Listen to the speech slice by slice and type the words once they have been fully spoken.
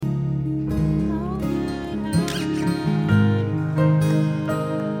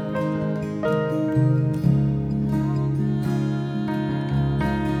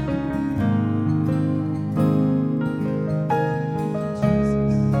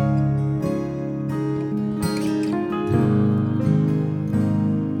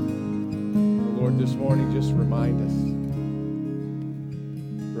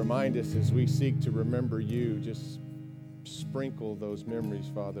remind us as we seek to remember you, just sprinkle those memories,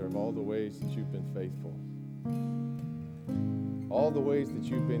 Father, of all the ways that you've been faithful. All the ways that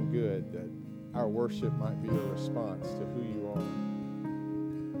you've been good, that our worship might be a response to who you are.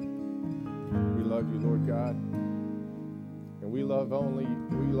 We love you, Lord God. And we love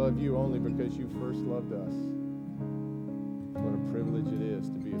you only because you first loved us. What a privilege it is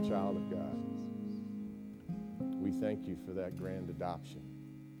to be a child of God. We thank you for that grand adoption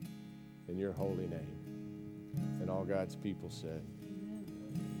in your holy name. And all God's people said,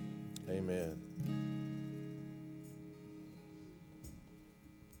 amen.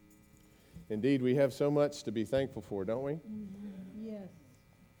 Indeed, we have so much to be thankful for, don't we? Yes.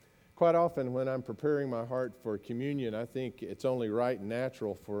 Quite often when I'm preparing my heart for communion, I think it's only right and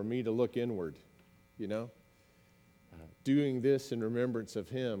natural for me to look inward, you know? Doing this in remembrance of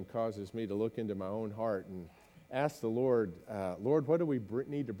Him causes me to look into my own heart and ask the Lord, Lord, what do we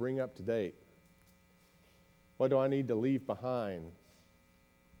need to bring up to date? What do I need to leave behind?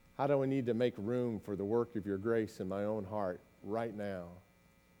 How do I need to make room for the work of your grace in my own heart right now?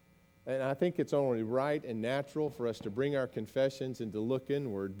 And I think it's only right and natural for us to bring our confessions and to look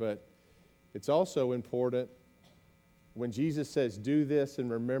inward, but it's also important when Jesus says, do this in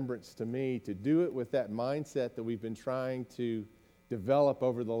remembrance to me, to do it with that mindset that we've been trying to develop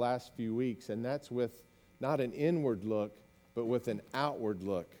over the last few weeks, and that's with not an inward look, but with an outward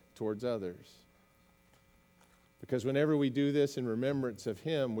look towards others. Because whenever we do this in remembrance of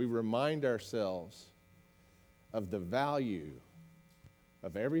Him, we remind ourselves of the value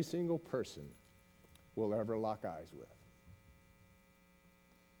of every single person we'll ever lock eyes with.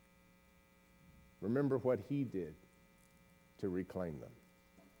 Remember what He did to reclaim them.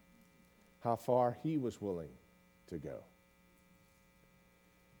 How far He was willing to go.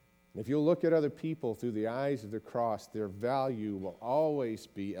 And if you'll look at other people through the eyes of the cross, their value will always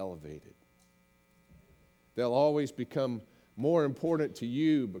be elevated. They'll always become more important to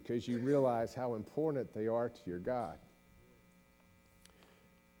you because you realize how important they are to your God.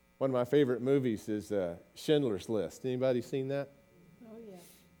 One of my favorite movies is Schindler's List. Anybody seen that? Oh, yeah.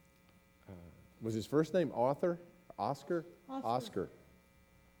 Was his first name Oscar? Oscar.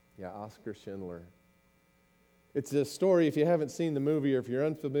 Yeah, Oscar Schindler. It's a story, if you haven't seen the movie or if you're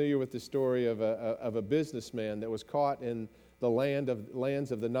unfamiliar with the story of a businessman that was caught in the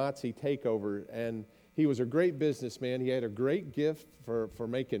lands of the Nazi takeover, and he was a great businessman. He had a great gift for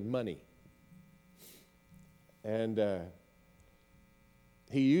making money. And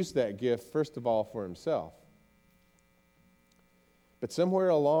he used that gift, first of all, for himself. But somewhere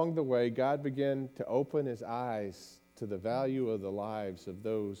along the way, God began to open his eyes to the value of the lives of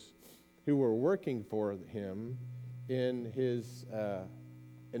those who were working for him in his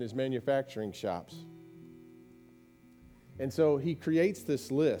manufacturing shops. And so he creates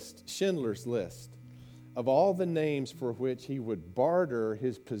this list, Schindler's List, of all the names for which he would barter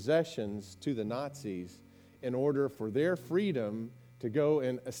his possessions to the Nazis in order for their freedom to go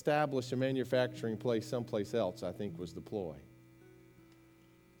and establish a manufacturing place someplace else, I think was the ploy.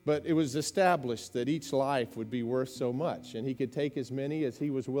 But it was established that each life would be worth so much, and he could take as many as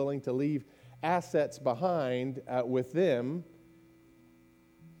he was willing to leave assets behind with them.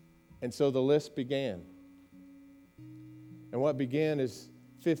 And so the list began. And what began as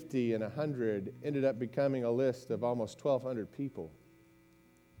 50 and 100 ended up becoming a list of almost 1,200 people.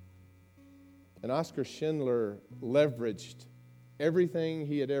 And Oscar Schindler leveraged everything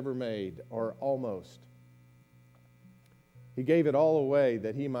he had ever made, or almost. He gave it all away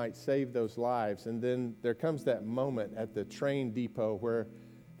that he might save those lives. And then there comes that moment at the train depot where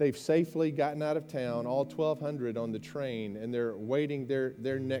they've safely gotten out of town, all 1,200 on the train, and they're waiting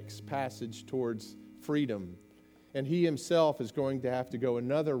their next passage towards freedom. And he himself is going to have to go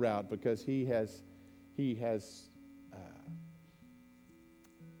another route because he has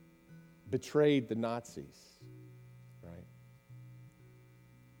betrayed the Nazis, right?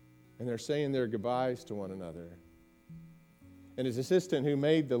 And they're saying their goodbyes to one another. And his assistant who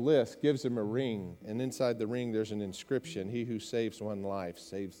made the list gives him a ring, and inside the ring there's an inscription: "He who saves one life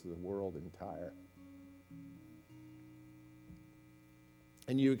saves the world entire."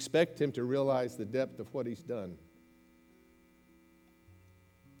 And you expect him to realize the depth of what he's done.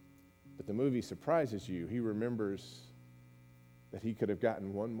 But the movie surprises you. He remembers that he could have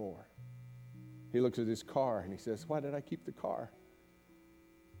gotten one more. He looks at his car and he says, "Why did I keep the car?"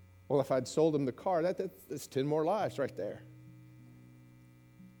 Well, if I'd sold him the car, that's 10 more lives right there.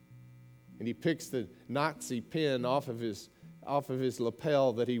 And he picks the Nazi pin off of his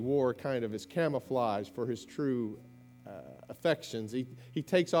lapel that he wore kind of as camouflage for his true affections. He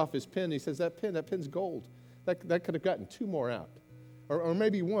takes off his pin. He says, that pin's gold. That could have gotten 2 more out. or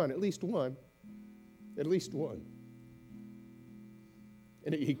maybe one, at least one. At least one.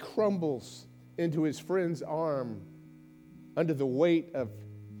 And he crumbles into his friend's arm under the weight of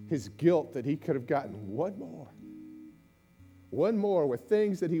his guilt that he could have gotten one more. One more with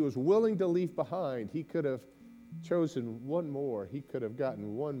things that he was willing to leave behind. He could have chosen one more. He could have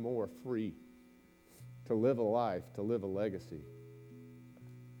gotten one more free to live a life, to live a legacy.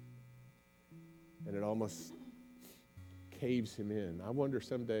 And it almost caves him in. I wonder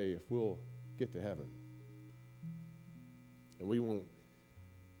someday if we'll get to heaven and we won't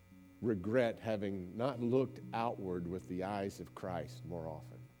regret having not looked outward with the eyes of Christ more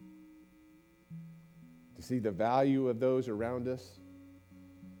often. To see the value of those around us,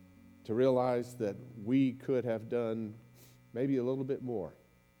 to realize that we could have done maybe a little bit more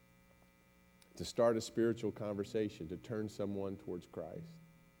to start a spiritual conversation, to turn someone towards Christ.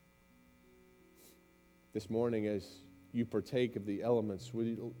 This morning, as you partake of the elements,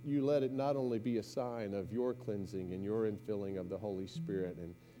 will you let it not only be a sign of your cleansing and your infilling of the Holy Spirit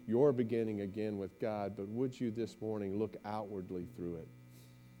and your beginning again with God, but would you this morning look outwardly through it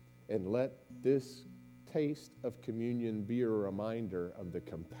and let this taste of communion be a reminder of the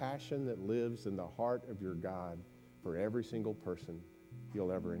compassion that lives in the heart of your God for every single person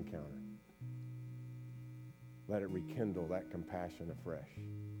you'll ever encounter. Let it rekindle that compassion afresh.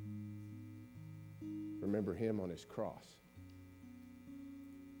 Remember him on his cross.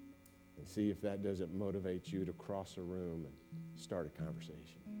 And see if that doesn't motivate you to cross a room and start a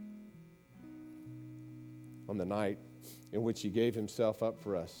conversation. On the night in which he gave himself up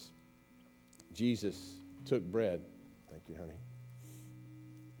for us, Jesus took bread. Thank you, honey.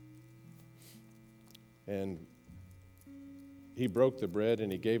 And he broke the bread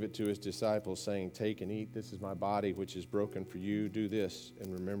and he gave it to his disciples, saying, "Take and eat. This is my body, which is broken for you. Do this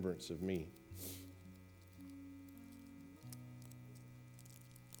in remembrance of me."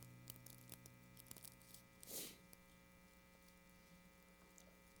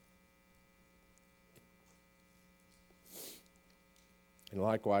 And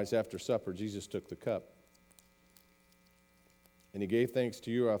likewise, after supper, Jesus took the cup. And he gave thanks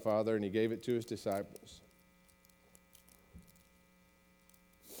to you, our Father, and he gave it to his disciples.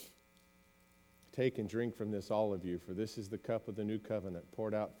 Take and drink from this, all of you, for this is the cup of the new covenant,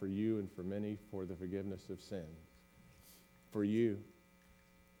 poured out for you and for many for the forgiveness of sins. For you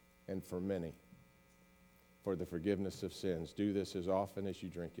and for many for the forgiveness of sins. Do this as often as you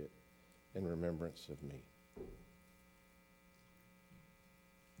drink it in remembrance of me.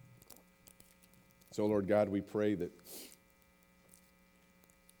 So, Lord God, we pray that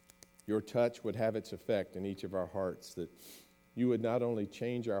your touch would have its effect in each of our hearts, that you would not only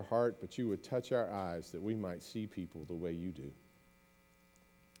change our heart, but you would touch our eyes that we might see people the way you do.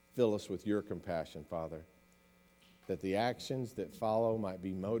 Fill us with your compassion, Father, that the actions that follow might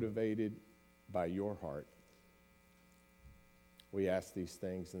be motivated by your heart. We ask these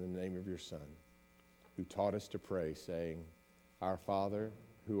things in the name of your Son, who taught us to pray, saying, "Our Father,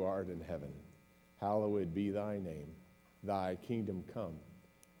 who art in heaven, hallowed be thy name. Thy kingdom come.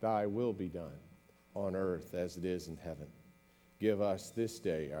 Thy will be done on earth as it is in heaven. Give us this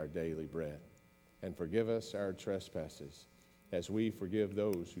day our daily bread, and forgive us our trespasses, as we forgive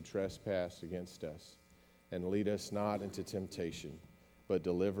those who trespass against us. And lead us not into temptation, but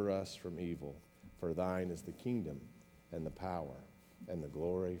deliver us from evil. For thine is the kingdom, and the power, and the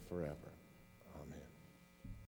glory forever.